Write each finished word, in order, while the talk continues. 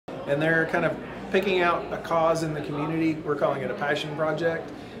and they're kind of picking out a cause in the community. We're calling it a passion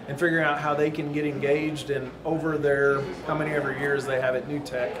project, and figuring out how they can get engaged, and over their how many ever years they have at New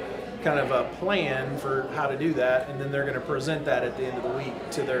Tech, kind of a plan for how to do that, and then they're going to present that at the end of the week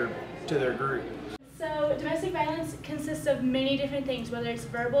to their group. So domestic violence consists of many different things, whether it's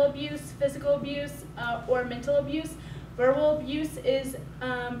verbal abuse, physical abuse, or mental abuse. Verbal abuse is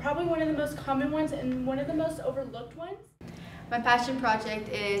probably one of the most common ones and one of the most overlooked ones. My passion project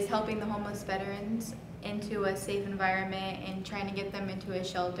is helping the homeless veterans into a safe environment and trying to get them into a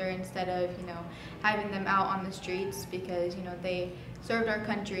shelter instead of, having them out on the streets, because, they served our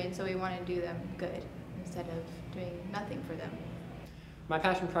country, and so we want to do them good instead of doing nothing for them. My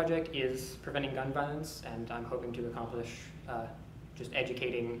passion project is preventing gun violence, and I'm hoping to accomplish just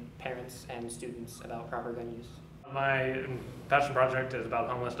educating parents and students about proper gun use. My passion project is about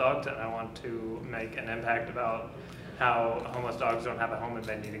homeless dogs, and I want to make an impact about how homeless dogs don't have a home and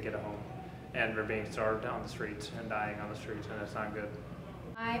they need to get a home, and they're being starved on the streets and dying on the streets, and it's not good.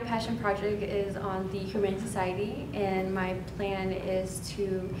 My passion project is on the Humane Society, and my plan is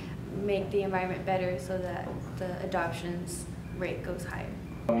to make the environment better so that the adoptions rate goes higher.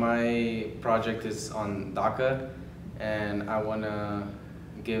 My project is on DACA, and I want to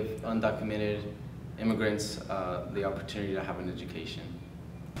give undocumented immigrants the opportunity to have an education.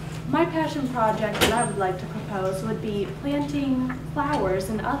 My passion project that I would like to propose would be planting flowers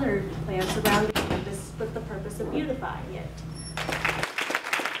and other plants around the campus with the purpose of beautifying it.